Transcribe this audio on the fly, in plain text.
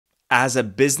As a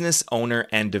business owner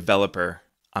and developer,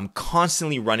 I'm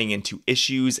constantly running into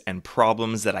issues and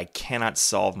problems that I cannot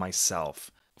solve myself.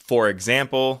 For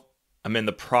example, I'm in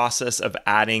the process of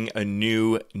adding a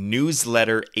new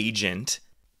newsletter agent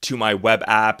to my web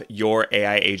app,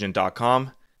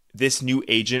 youraiagent.com. This new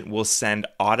agent will send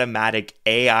automatic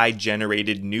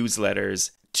AI-generated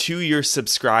newsletters to your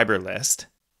subscriber list.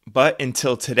 But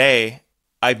until today,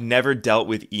 I've never dealt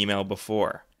with email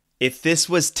before. If this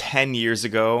was 10 years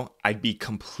ago, I'd be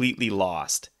completely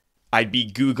lost. I'd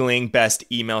be Googling best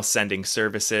email sending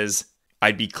services.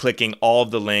 I'd be clicking all of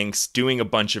the links, doing a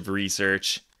bunch of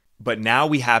research. But now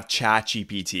we have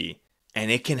ChatGPT,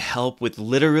 and it can help with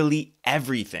literally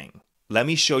everything. Let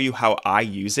me show you how I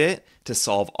use it to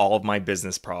solve all of my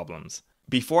business problems.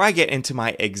 Before I get into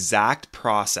my exact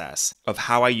process of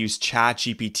how I use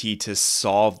ChatGPT to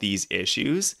solve these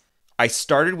issues, I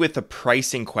started with a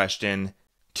pricing question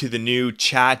to the new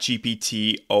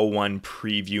ChatGPT o1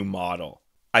 preview model.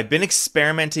 I've been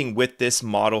experimenting with this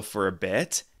model for a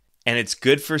bit, and it's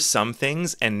good for some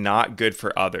things and not good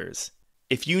for others.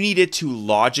 If you needed to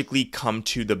logically come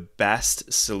to the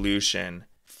best solution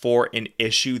for an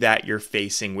issue that you're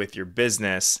facing with your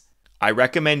business, I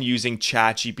recommend using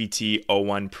ChatGPT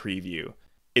o1 preview.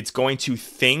 It's going to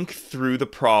think through the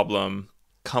problem,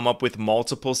 come up with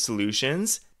multiple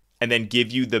solutions, and then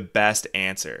give you the best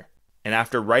answer. And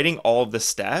after writing all of the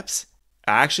steps,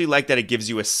 I actually like that it gives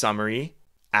you a summary,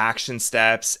 action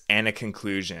steps, and a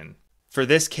conclusion. For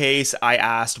this case, I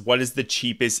asked what is the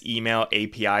cheapest email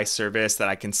API service that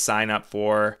I can sign up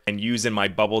for and use in my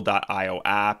bubble.io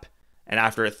app. And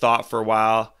after it thought for a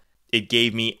while, it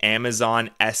gave me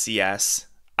Amazon SES.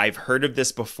 I've heard of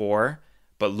this before,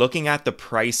 but looking at the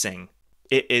pricing,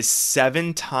 it is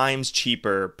 7 times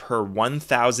cheaper per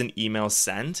 1,000 emails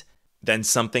sent than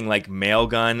something like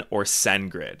Mailgun or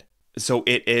SendGrid. So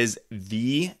it is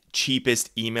the cheapest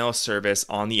email service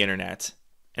on the internet.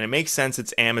 And it makes sense,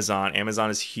 it's Amazon. Amazon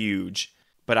is huge.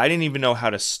 But I didn't even know how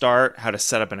to start, how to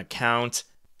set up an account,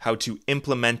 how to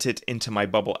implement it into my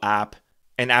Bubble app.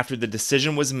 And after the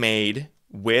decision was made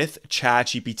with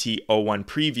ChatGPT o1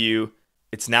 preview,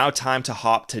 it's now time to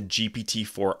hop to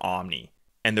GPT-4 Omni.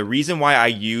 And the reason why I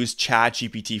use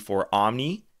ChatGPT-4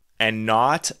 Omni and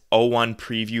not o1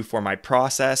 preview for my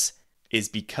process is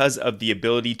because of the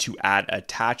ability to add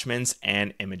attachments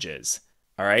and images.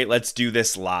 All right, let's do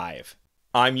this live.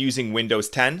 I'm using Windows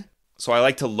 10, so I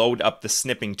like to load up the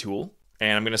snipping tool,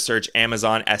 and I'm going to search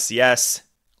Amazon SES.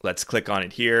 Let's click on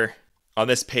it here. On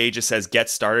this page, it says get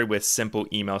started with simple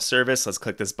email service. Let's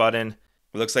click this button.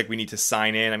 It looks like we need to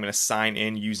sign in. I'm going to sign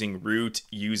in using root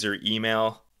user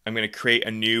email. I'm going to create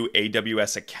a new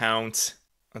AWS account.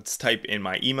 Let's type in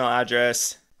my email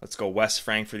address. Let's go Wes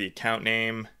Frank for the account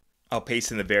name. I'll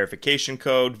paste in the verification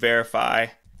code, verify.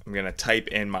 I'm going to type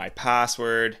in my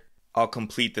password. I'll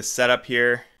complete the setup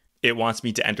here. It wants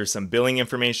me to enter some billing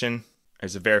information.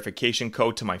 There's a verification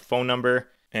code to my phone number.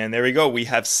 And there we go. We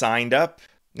have signed up.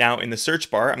 Now in the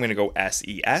search bar, I'm going to go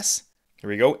SES. Here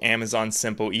we go. Amazon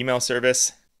Simple Email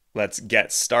Service. Let's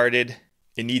get started.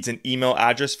 It needs an email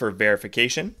address for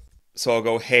verification. So I'll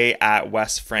go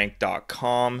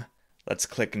hey@wesfrank.com. Let's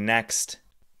click next.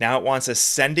 Now it wants a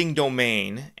sending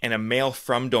domain and a mail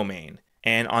from domain.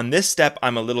 And on this step,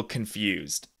 I'm a little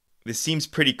confused. This seems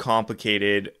pretty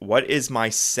complicated. What is my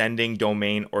sending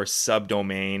domain or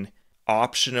subdomain?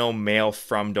 Optional mail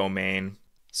from domain.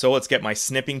 So let's get my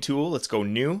snipping tool. Let's go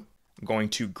new. I'm going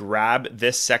to grab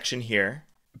this section here.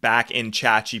 Back in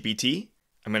ChatGPT,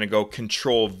 I'm going to go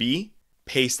Control V,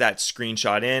 paste that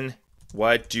screenshot in.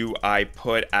 What do I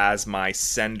put as my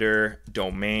sender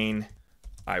domain?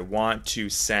 I want to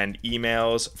send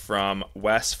emails from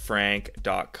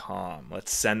wesfrank.com.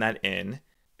 Let's send that in.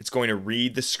 It's going to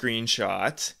read the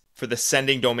screenshot. For the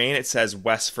sending domain, it says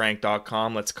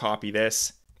wesfrank.com. Let's copy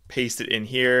this, paste it in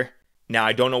here. Now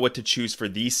I don't know what to choose for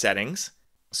these settings.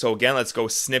 So again, let's go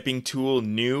snipping tool,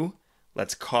 new.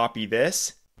 Let's copy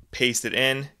this, paste it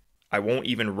in. I won't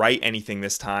even write anything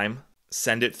this time.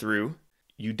 Send it through.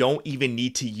 You don't even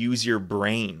need to use your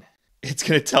brain. It's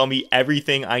going to tell me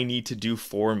everything I need to do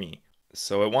for me.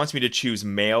 So it wants me to choose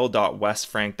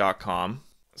mail.wesfrank.com.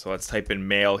 So let's type in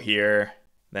mail here,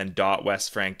 then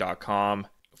 .wesfrank.com.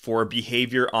 For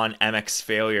behavior on MX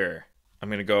failure, I'm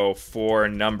going to go for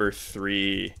number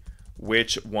 3.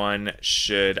 Which one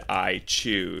should I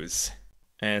choose?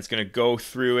 And it's going to go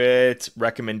through it.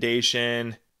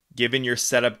 Recommendation, given your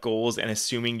setup goals and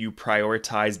assuming you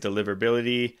prioritize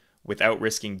deliverability without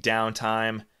risking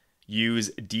downtime, use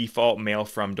default mail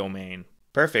from domain.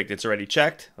 Perfect, it's already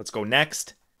checked. Let's go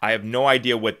next. I have no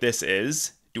idea what this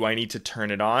is. Do I need to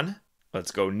turn it on? Let's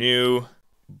go new,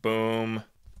 boom.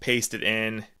 paste it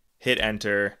in, hit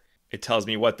enter. It tells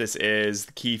me what this is,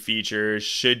 the key features.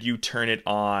 Should you turn it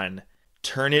on?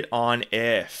 Turn it on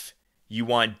if you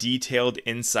want detailed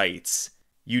insights.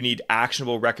 You need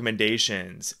actionable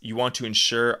recommendations. You want to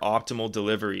ensure optimal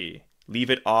delivery. Leave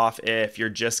it off if you're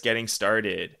just getting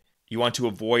started. You want to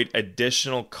avoid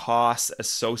additional costs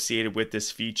associated with this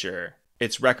feature.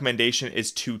 Its recommendation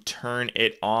is to turn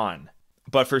it on.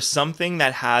 But for something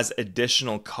that has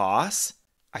additional costs,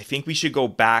 I think we should go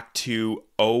back to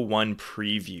O1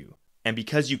 preview. And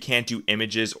because you can't do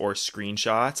images or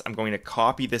screenshots, I'm going to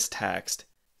copy this text.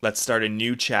 Let's start a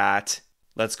new chat.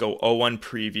 Let's go O1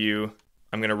 preview.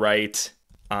 I'm going to write,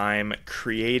 I'm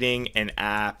creating an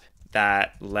app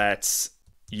that lets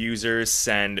users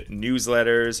send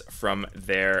newsletters from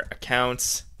their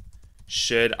accounts.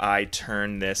 Should I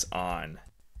turn this on?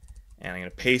 And I'm going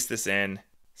to paste this in,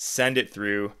 send it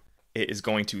through. It is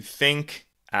going to think,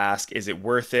 ask, is it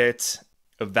worth it?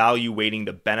 Evaluating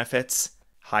the benefits,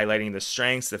 highlighting the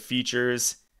strengths, the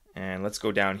features. And let's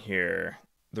go down here.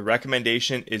 The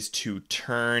recommendation is to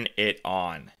turn it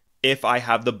on if I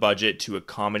have the budget to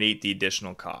accommodate the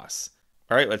additional costs.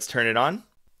 All right, let's turn it on.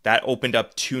 That opened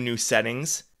up 2 new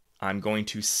settings. I'm going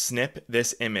to snip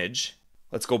this image.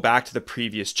 Let's go back to the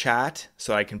previous chat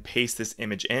so I can paste this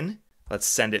image in. Let's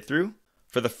send it through.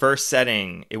 For the first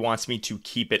setting, it wants me to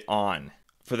keep it on.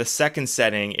 For the second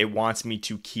setting, it wants me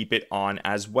to keep it on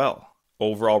as well.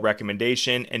 Overall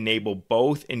recommendation, enable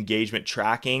both engagement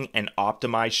tracking and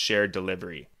optimize shared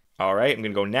delivery. All right, I'm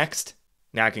gonna go next.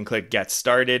 Now I can click get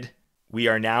started. We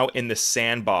are now in the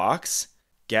sandbox.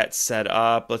 Get set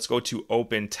up. Let's go to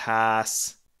open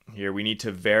tasks. Here we need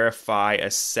to verify a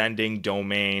sending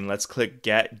domain. Let's click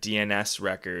get DNS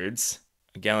records.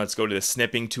 Again, let's go to the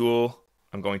snipping tool.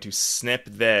 I'm going to snip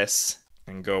this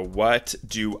and go, what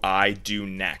do I do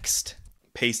next?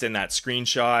 Paste in that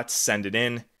screenshot, send it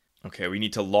in. Okay, we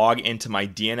need to log into my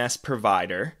DNS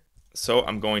provider. So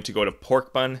I'm going to go to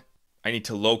Porkbun. I need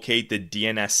to locate the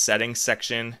DNS settings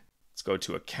section. Let's go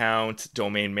to account,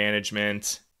 domain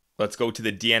management. Let's go to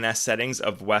the DNS settings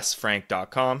of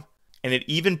wesfrank.com. And it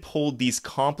even pulled these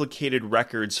complicated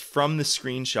records from the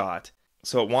screenshot.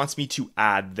 So it wants me to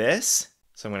add this.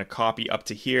 So I'm going to copy up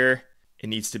to here. It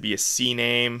needs to be a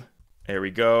CNAME. There we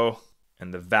go.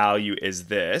 And the value is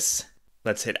this.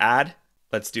 Let's hit add.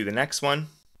 Let's do the next one.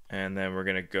 And then we're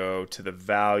going to go to the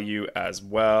value as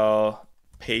well.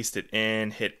 Paste it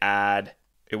in, hit add.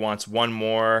 It wants one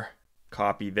more.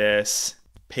 Copy this,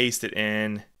 paste it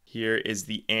in. Here is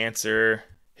the answer.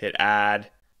 Hit add.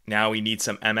 Now we need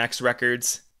some MX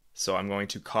records. So I'm going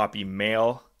to copy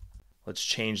mail. Let's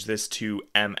change this to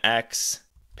MX.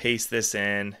 Paste this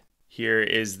in. Here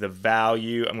is the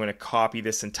value. I'm going to copy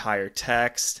this entire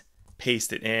text.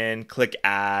 Paste it in. Click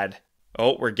add.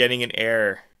 Oh, we're getting an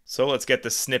error. So let's get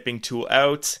the snipping tool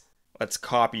out. Let's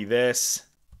copy this.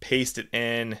 Paste it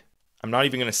in. I'm not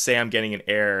even going to say I'm getting an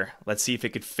error. Let's see if it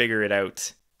could figure it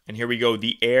out. And here we go.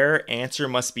 The error answer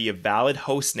must be a valid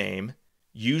host name.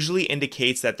 Usually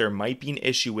indicates that there might be an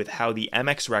issue with how the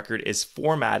MX record is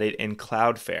formatted in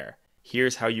Cloudflare.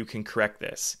 Here's how you can correct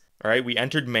this. All right, we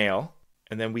entered mail,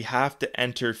 and then we have to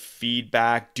enter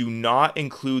feedback. Do not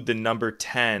include the number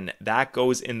 10. That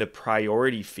goes in the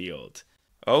priority field.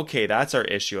 Okay, that's our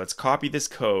issue. Let's copy this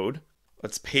code.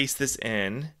 Let's paste this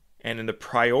in. And in the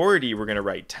priority, we're going to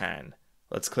write 10.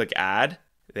 Let's click add.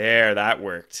 There, that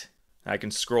worked. I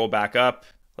can scroll back up.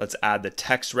 Let's add the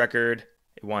text record.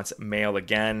 It wants mail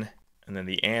again. And then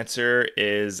the answer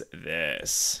is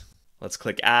this. Let's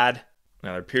click add.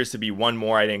 Now there appears to be one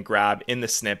more I didn't grab in the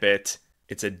snippet.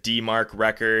 It's a DMARC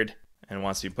record. And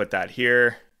once we put that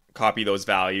here, copy those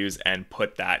values and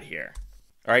put that here.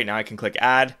 All right, now I can click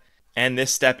add. And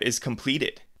this step is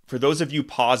completed. For those of you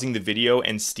pausing the video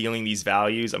and stealing these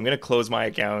values, I'm going to close my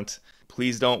account.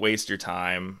 Please don't waste your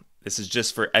time. This is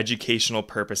just for educational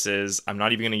purposes. I'm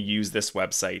not even going to use this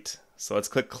website. So let's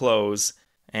click close.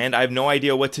 And I have no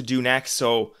idea what to do next.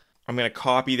 So I'm going to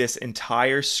copy this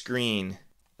entire screen.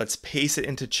 Let's paste it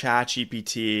into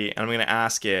ChatGPT. And I'm going to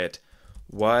ask it,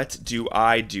 what do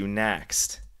I do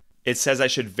next? It says I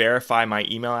should verify my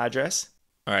email address.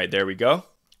 All right, there we go.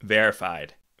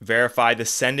 Verified. Verify the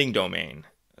sending domain.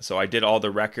 So I did all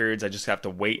the records. I just have to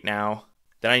wait now.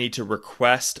 Then I need to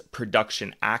request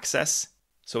production access.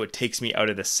 So it takes me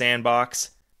out of the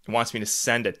sandbox. It wants me to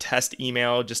send a test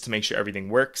email just to make sure everything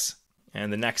works.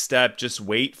 And the next step, just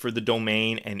wait for the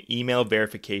domain and email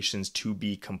verifications to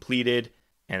be completed.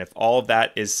 And if all of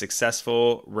that is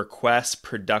successful, request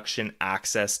production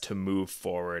access to move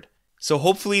forward. So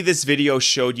hopefully this video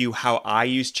showed you how I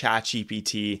use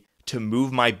ChatGPT to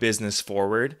move my business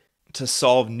forward. to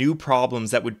solve new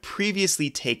problems that would previously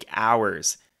take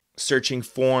hours. Searching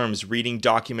forums, reading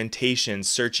documentation,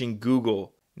 searching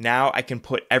Google. Now I can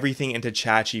put everything into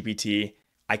ChatGPT.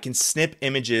 I can snip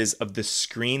images of the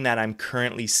screen that I'm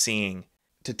currently seeing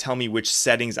to tell me which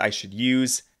settings I should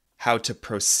use, how to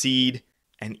proceed,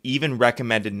 and even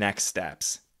recommended next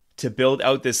steps. To build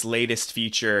out this latest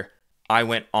feature, I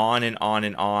went on and on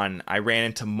and on. I ran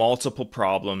into multiple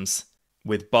problems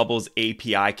with Bubble's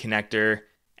API connector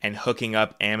and hooking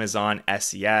up Amazon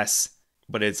SES,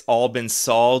 but it's all been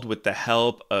solved with the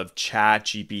help of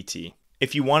ChatGPT.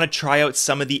 If you want to try out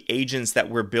some of the agents that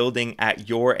we're building at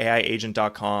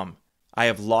youraiagent.com, I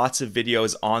have lots of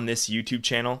videos on this YouTube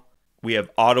channel. We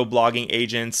have auto blogging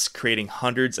agents creating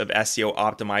hundreds of SEO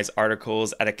optimized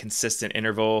articles at a consistent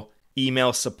interval,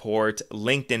 email support,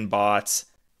 LinkedIn bots,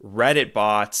 Reddit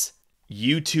bots,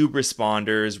 YouTube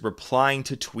responders, replying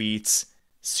to tweets.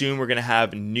 Soon we're going to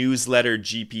have newsletter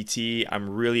GPT. I'm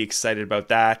really excited about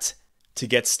that. To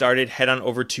get started, head on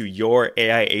over to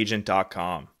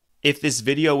youraiagent.com. If this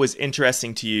video was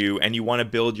interesting to you and you want to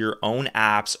build your own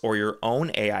apps or your own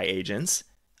AI agents,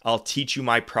 I'll teach you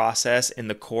my process in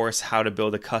the course How to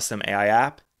Build a Custom AI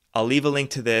App. I'll leave a link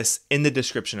to this in the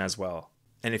description as well.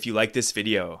 And if you like this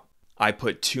video, I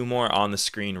put 2 more on the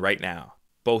screen right now.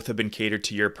 Both have been catered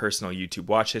to your personal YouTube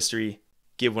watch history.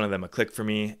 Give one of them a click for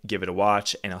me, give it a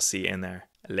watch, and I'll see you in there.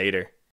 Later.